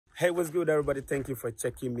Hey, what's good, everybody? Thank you for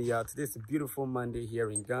checking me out. Today is a beautiful Monday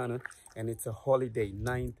here in Ghana, and it's a holiday,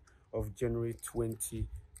 9th of January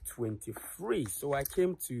 2023. So I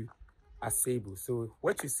came to Asebu. So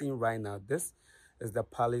what you're seeing right now, this is the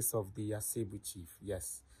palace of the Asebu chief.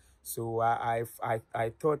 Yes. So I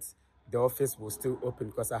thought the office was still open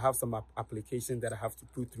because I have some applications that I have to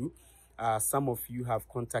put through. Some of you have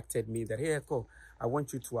contacted me that, hey, Ekow, I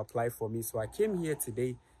want you to apply for me. So I came here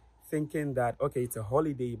today thinking that, okay, it's a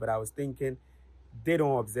holiday, but I was thinking they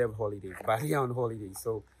don't observe holidays, but here on holiday.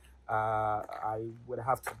 So I would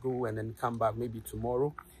have to go and then come back maybe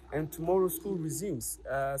tomorrow. And tomorrow school resumes.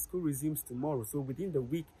 School resumes tomorrow. So within the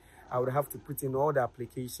week, I would have to put in all the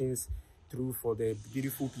applications through for the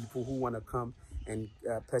beautiful people who want to come and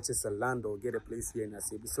purchase a land or get a place here in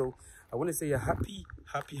Asebu. So I want to say a happy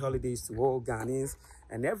holidays to all Ghanaians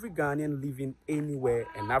and every Ghanaian living anywhere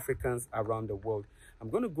and Africans around the world. I'm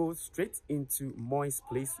going to go straight into Moy's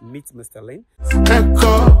place, meet Mr. Lane.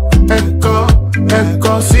 Ekow,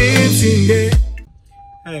 Simpson.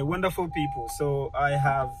 Hey, wonderful people. So I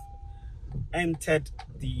have entered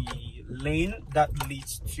the lane that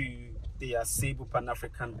leads to the Asebu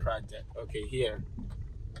Pan-African project. Okay, here.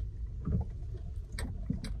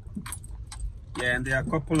 Yeah, and there are a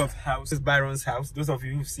couple of houses. Byron's house. Those of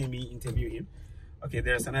you who've seen me interview him. Okay,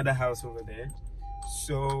 there's another house over there.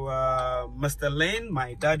 So Mr. Lane,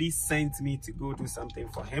 my daddy sent me to go do something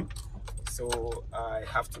for him. So I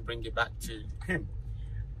have to bring it back to him.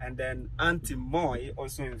 And then Auntie Moy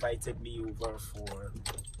also invited me over for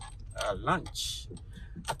lunch.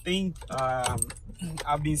 I think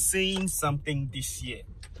I've been saying something this year,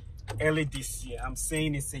 early this year. I'm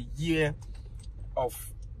saying it's a year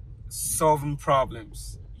of solving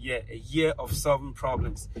problems. Yeah, a year of solving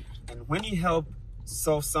problems. And when you help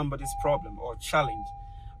solve somebody's problem or challenge,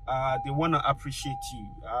 they want to appreciate you.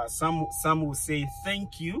 Some will say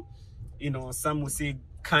thank you, some will say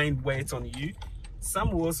kind words on you.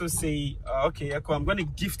 Some will also say, okay, Ekow, I'm going to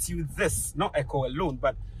gift you this. Not Ekow alone,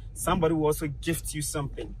 but somebody will also gift you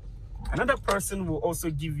something. Another person will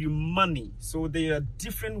also give you money. So there are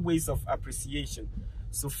different ways of appreciation.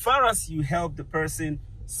 So far as you help the person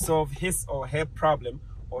solve his or her problem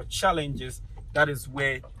or challenges, that is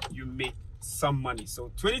where you make some money. So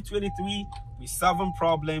 2023, we're solving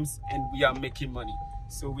problems and we are making money.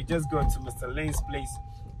 So we just go to Mr. Lane's place.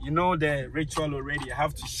 You know the ritual already. I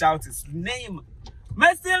have to shout his name.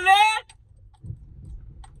 Mr. Lane!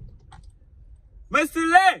 Mr.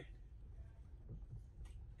 Lane!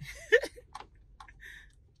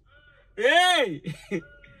 Hey!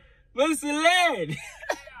 Mr. Lane!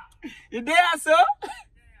 You there, sir?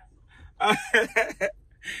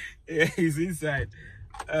 Yeah, he's inside.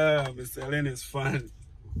 Mr. Lane is fun.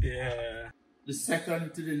 Yeah. The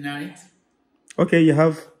 2nd to the 9th. Okay, you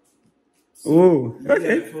have. Oh,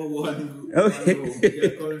 okay. Yeah, for one. Okay.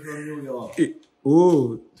 They're coming from New York.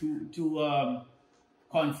 Oh. To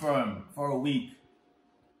confirm for a week.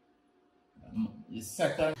 The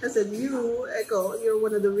 2nd. I said, you, Ekow, you're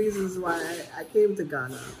one of the reasons why I came to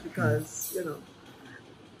Ghana because,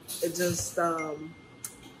 it just,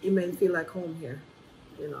 it made me feel like home here,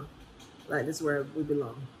 like this is where we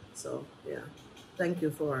belong. So, yeah, thank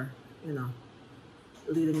you for,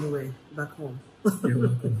 leading the way back home. You're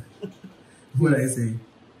welcome. What I say?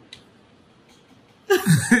 You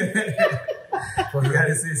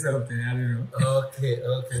gotta say something, I don't know. Okay.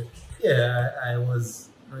 Yeah, I was,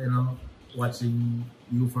 watching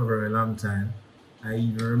you for a very long time. I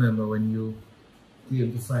even remember when you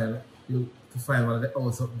came to find one of the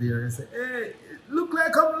house up there and said, hey, look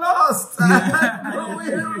like I'm lost. No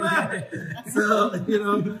way around. So,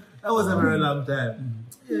 that was a very long time.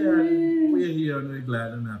 Yeah, we're here and we're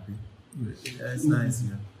glad and happy. Yeah, it's nice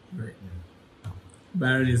here. Great. Yeah.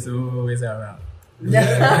 Baron is always around. I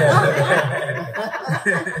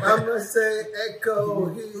must say,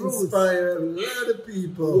 Ekow, he inspired a lot of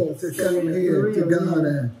people to come here to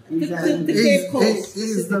Ghana. He's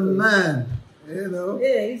the man,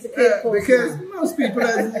 Yeah, he's the Cape Coast because man. most people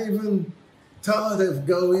haven't even thought of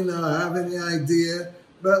going or have any idea.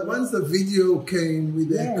 But once the video came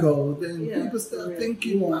with Ekow, then people start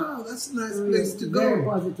thinking, wow, that's a nice place to go. Very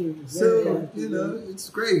positive. So, it's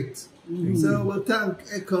great. So we'll thank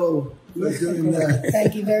Ekow for doing that.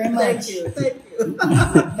 Thank you very much. Thank you.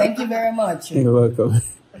 Thank you very much. You're welcome.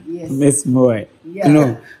 Yes. Miss Moy. Yeah.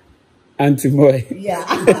 No, Auntie Moy. Yeah.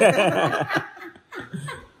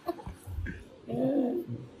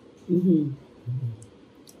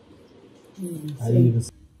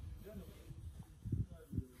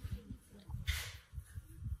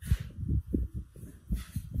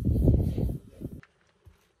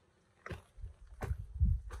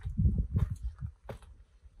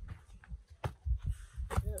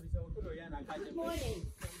 Good morning.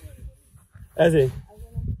 Ase.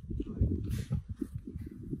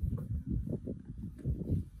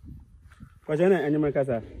 What's your name? Animal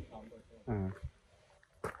Casa.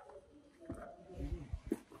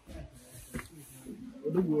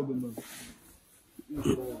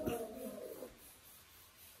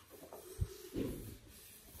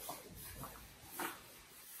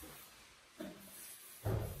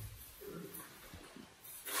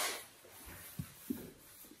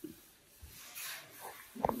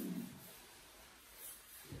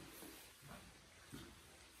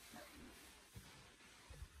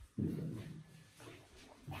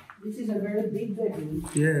 This is a very big bedroom.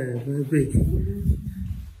 Yeah, very big.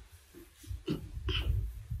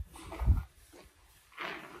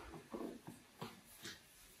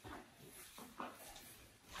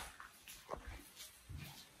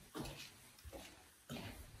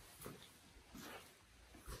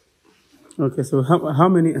 Okay, so how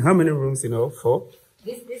many rooms in all? 4?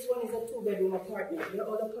 This one is a 2-bedroom apartment. They're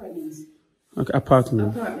all apartments. Okay,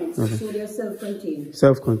 apartment. Apartments. Okay. So they're self-contained.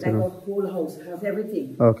 Self-contained. Like a whole house. It has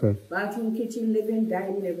everything. Okay. Bathroom, kitchen, living,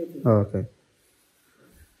 dining, everything. Oh, okay.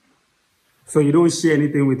 So you don't share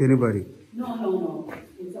anything with anybody? No.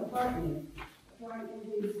 It's apartment. Apartment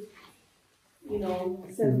is,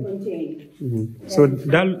 self-contained. Mm-hmm. So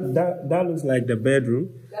that looks like the bedroom.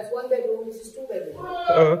 That's 1 bedroom. This is 2 bedrooms.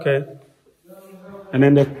 Oh, okay. And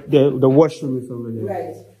then the washroom is over here.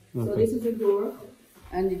 Right. Okay. So this is a door,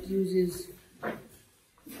 and it uses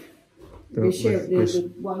The the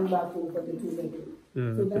 1 bathroom for the 2 bedroom.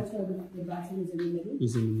 Yeah, So okay. that's why the bathroom is in the middle.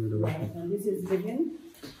 It's in the middle. Right. Okay. And this is living.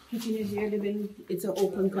 Kitchen is here. Living. It's an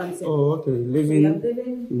open concept. Oh, okay. So you Living, have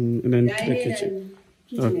living, and then the dining, kitchen. and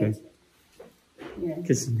kitchenette. Okay. Yeah.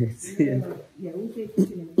 Kitchenette. Yeah. Yeah, we say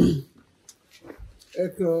kitchenette.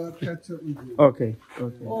 Echo, I'll catch up with you. Okay.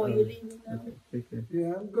 Okay. Oh, you're leaving now? Take care.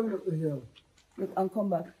 Yeah, I'm going up the hill. Look, I'll come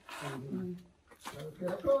back. Okay,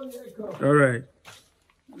 I'll call you, Echo. All right.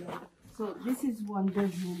 So this is 1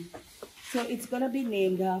 bedroom. So it's gonna be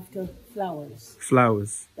named after flowers.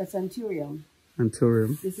 Flowers. That's anthurium.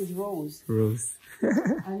 Anthurium. This is rose. Rose.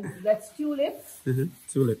 And that's tulip.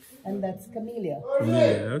 Tulip. And that's camellia.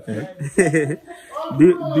 Yeah, okay.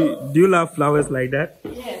 do you love flowers like that?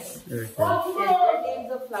 Yes. Okay. Yes, they're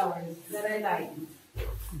names of flowers that I like.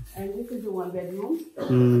 And this is the 1 bedroom.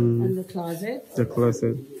 And the closet. The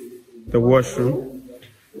closet. The washroom.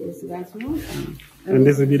 Yes, bathroom. And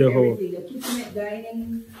this will be the whole. Everything. The kitchenette,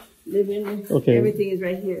 dining, living. Okay. Everything is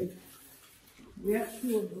right here. We have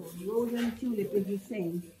 2 of those. Rose and tulip is the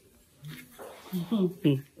same.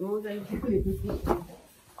 Rose and tulip is the same.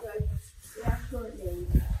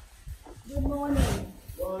 Good morning.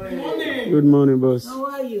 Good morning, boss. How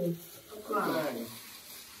are you?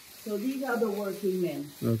 So these are the working men.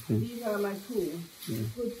 Okay. These are my crew.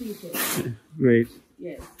 Good people. Great.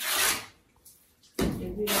 Yes. They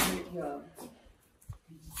did a great job.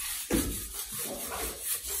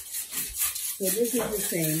 So this is the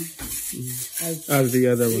same As the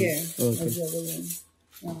other one. yeah, Okay. as the other one.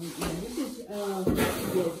 This is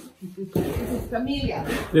yes. This is camellia.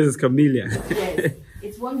 This is camellia. Yes.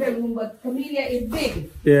 It's 1 bedroom, but camellia is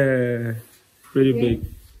big. Yeah. Pretty Okay? big.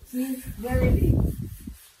 See, very big.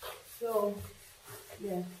 So,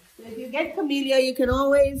 yeah. So if you get camellia, you can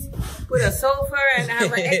always put a sofa and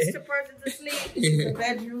have an extra person to sleep. This is a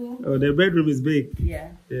bedroom. Oh, the bedroom is big.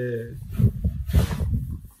 Yeah. Yeah.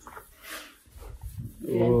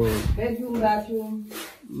 Yeah. Oh. Bedroom, bathroom,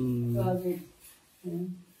 Mm. closet. Yeah.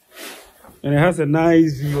 And it has a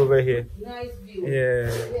nice view over here. Nice view. Yeah.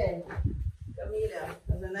 Yeah. Camellia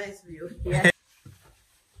has a nice view. Yeah.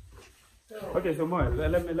 Okay, so Moy,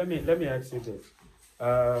 let me ask you this.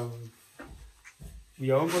 We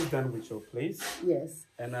are almost done with your place, Yes.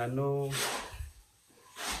 and I know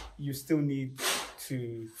you still need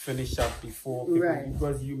to finish up before people, Right.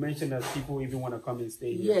 because you mentioned that people even want to come and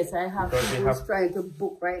stay here. Yes, I have Because they people have- trying to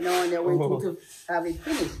book right now and they're waiting to have it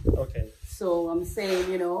finished. Okay, So I'm saying,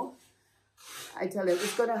 I tell them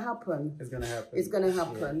it's gonna happen. it's gonna happen. It's gonna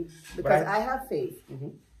happen Yeah. because But I have faith,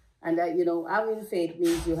 Mhm. and that having faith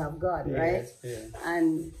means you have God, right? Yeah.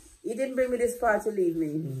 And He didn't bring me this far to leave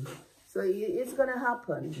me, so it's gonna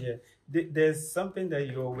happen. Yeah. There's something that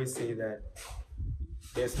you always say, that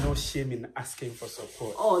there's no shame in asking for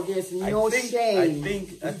support. Oh, there's no I shame.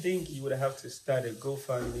 think you would have to start a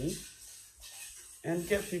GoFundMe and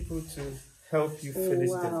get people to help you finish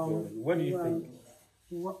this wow. building. What do you think?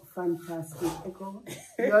 What fantastic, Ekow.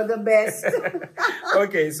 You're the best.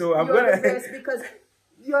 Okay, so I'm You're the gonna best because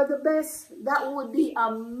you're the best. That would be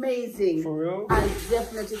amazing. for real. I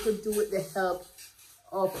definitely could do with the help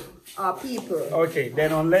of our people. Okay,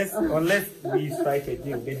 then unless we strike a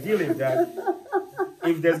deal, the deal is that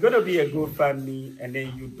if there's gonna be a GoFundMe and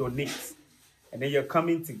then you donate, and then you're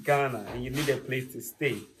coming to Ghana and you need a place to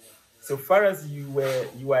stay. So far as you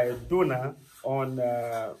are a donor on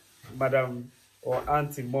Madam or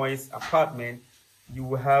Auntie Moy's apartment, you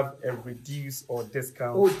will have a reduce or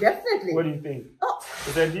discount. Oh, definitely. What do you think? Oh,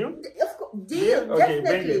 is that a deal? Of course, deal. Okay,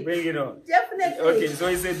 Definitely. bring it on. Definitely. Okay, so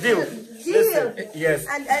it's a deal. Deal. Listen, yes.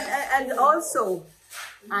 And also,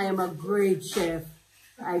 I am a great chef.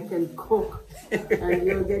 I can cook, and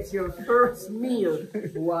you'll get your first meal.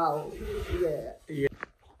 Wow. Yeah.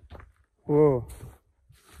 Whoa.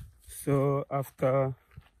 So after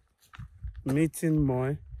meeting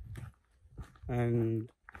Moy and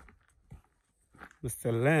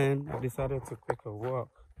Mr. Len, I decided to take a walk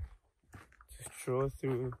to stroll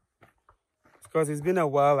through, because it's been a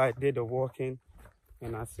while I did the walking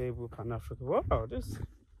in Asebu, Pan Africa. Wow,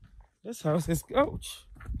 this house is, ouch.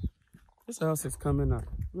 This house is coming up.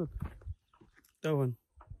 Look, that one.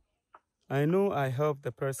 I know I helped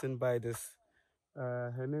the person buy this.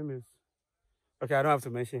 Her name is, okay, I don't have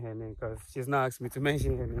to mention her name because she's not asked me to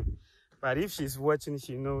mention her name. But if she's watching,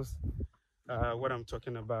 she knows what I'm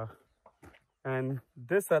talking about. And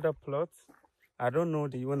this other plot, I don't know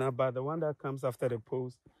the owner, but the one that comes after the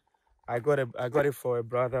post, I got it for a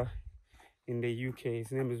brother in the UK.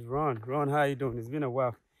 His name is Ron. Ron, how you doing? It's been a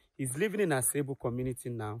while. He's living in Asebu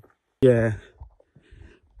community now. Yeah.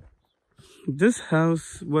 This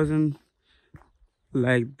house wasn't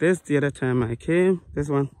like this the other time I came. This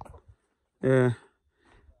one. Yeah.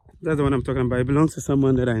 That's the one I'm talking about. It belongs to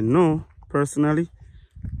someone that I know personally.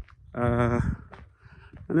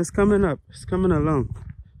 And it's coming up. It's coming along.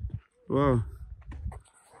 Wow.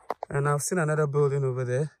 And I've seen another building over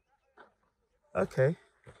there. Okay.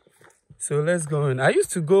 So let's go in. I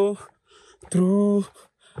used to go through.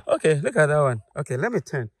 Okay, look at that one. Okay, let me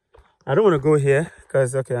turn. I don't want to go here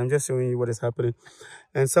because, okay, I'm just showing you what is happening.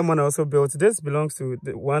 And someone also built. This belongs to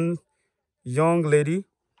the one young lady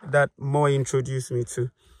that Moy introduced me to.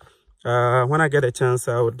 When I get a chance,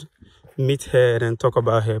 I would meet her and talk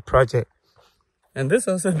about her project. And this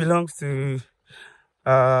also belongs to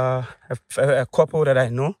a couple that I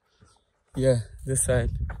know. Yeah, this side.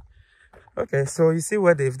 Okay, so you see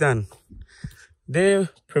what they've done. They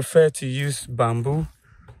prefer to use bamboo,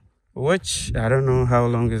 which I don't know how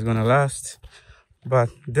long it's gonna last. But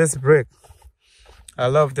this brick, I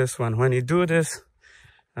love this one. When you do this,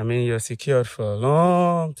 I mean, you're secured for a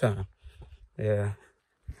long time. Yeah.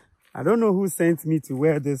 I don't know who sent me to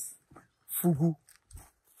wear this fugu.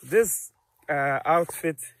 This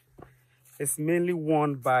outfit is mainly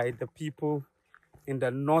worn by the people in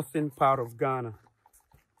the northern part of Ghana.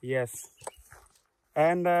 Yes.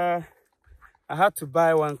 And I had to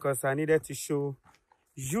buy one because I needed to show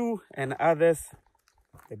you and others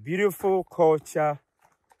the beautiful culture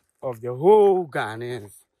of the whole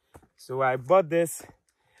Ghanaians. So I bought this,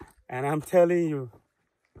 and I'm telling you,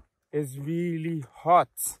 it's really hot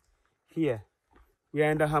here. We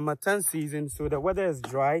are in the Harmattan season, so the weather is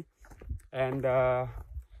dry and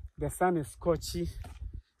the sun is scorchy,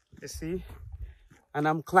 you see. And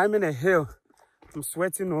I'm climbing a hill. I'm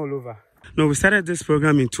sweating all over. No, we started this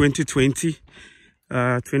program in 2020.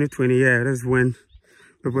 2020, yeah, that's when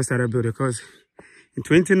people started building. Because in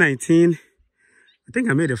 2019, I think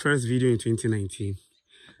I made the first video in 2019.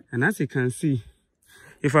 And as you can see,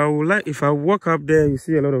 if I walk up there, you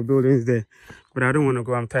see a lot of buildings there. But I don't want to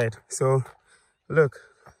go, I'm tired. So look,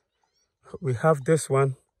 we have this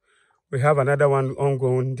one. We have another one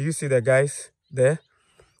ongoing. Do you see the guys there?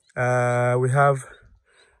 We have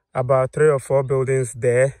about 3 or 4 buildings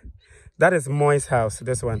there. That is Moy's house,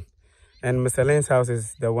 this one. And Mr. Lane's house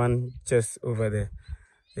is the one just over there.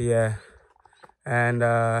 Yeah. And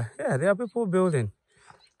yeah, there are people building.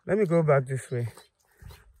 Let me go back this way.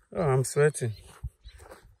 Oh, I'm sweating.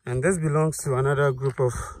 And this belongs to another group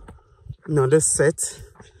of, this set.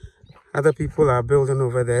 Other people are building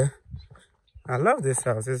over there. I love this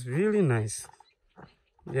house. It's really nice.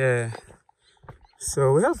 Yeah.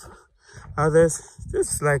 So we have others.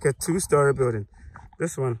 This is like a 2-story building.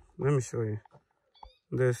 This one, let me show you.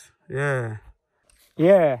 This, yeah.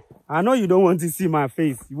 Yeah, I know you don't want to see my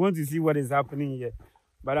face. You want to see what is happening here.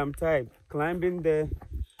 But I'm tired. Climbing there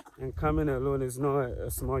and coming alone is not a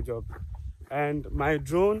small job. And my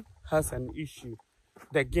drone has an issue.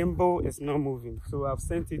 The gimbal is not moving. So I've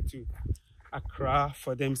sent it to Accra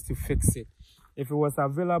for them to fix it. If it was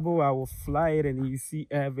available, I will fly it and you see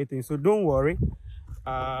everything. So don't worry.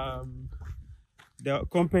 The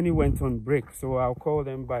company went on break. So I'll call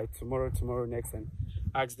them by tomorrow next and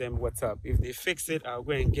ask them what's up. If they fix it, I'll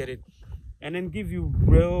go and get it and then give you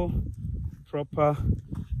real proper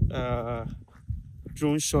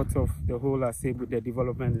drone shot of the whole Asebu, the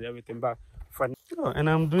development and everything. But for now, and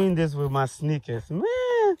I'm doing this with my sneakers. Man,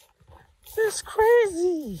 this is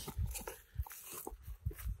crazy.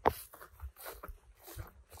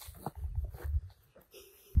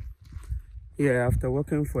 Yeah, after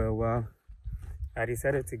working for a while, I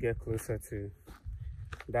decided to get closer to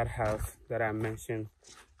that house that I mentioned.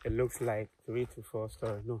 It looks like 3 to 4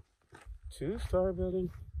 story, no, 2-story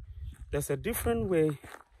building. There's a different way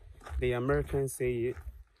the Americans say it,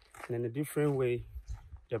 and a different way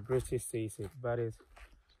the British says it. But it's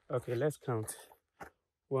okay. Let's count.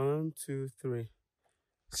 1, 2, 3.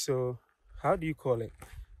 So, how do you call it?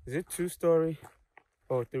 Is it 2-story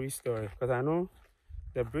or 3-story? Because I know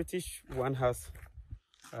the British one has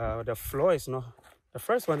the floor is not. The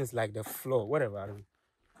first one is like the floor, whatever. I don't know.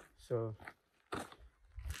 So,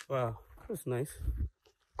 wow, that's nice.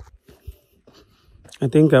 I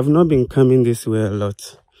think I've not been coming this way a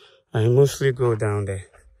lot. I mostly go down there.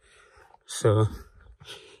 So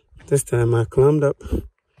this time I climbed up.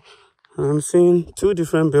 I'm seeing 2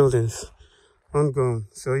 different buildings ongoing.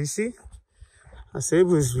 So you see,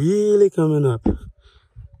 Asebu is really coming up.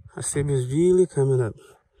 Asebu is really coming up.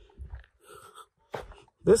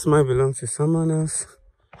 This might belong to someone else.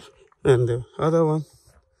 And the other one,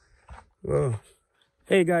 whoa.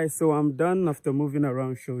 Hey guys, so I'm done after moving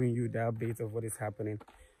around showing you the update of what is happening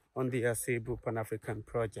on the Asebu Pan-African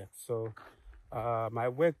project. So I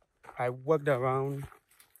worked around,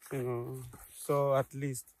 you know, saw at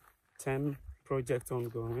least 10 projects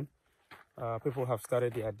ongoing. People have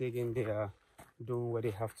started their digging, they are doing what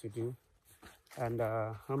they have to do. And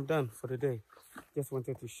I'm done for the day. Just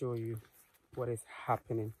wanted to show you what is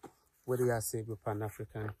happening with the Asebu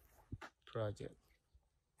Pan-African project.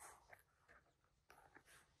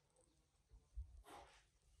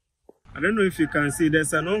 I don't know if you can see,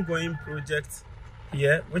 there's an ongoing project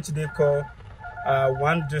here, which they call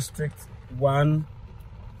one district, one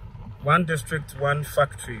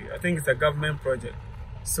factory. I think it's a government project.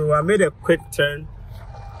 So I made a quick turn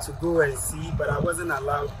to go and see, but I wasn't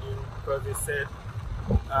allowed in because they said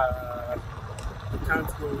you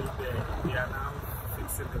can't go in there. They are now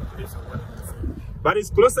fixing the place or whatever. But it's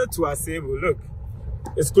closer to Asebu. Look,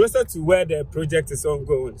 it's closer to where the project is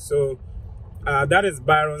ongoing. So that is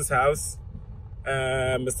Byron's house.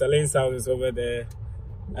 Mr. Lane's house is over there.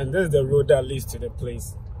 And this is the road that leads to the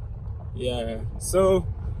place. Yeah. So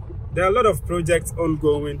there are a lot of projects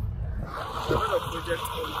ongoing.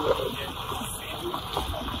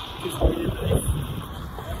 It's really nice.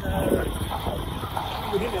 And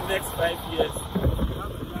within the next 5 years,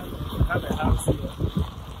 we'll have a house here.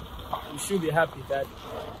 You should be happy that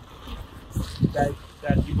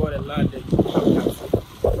you bought a land that you have a house.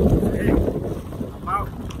 Hey, I'm out.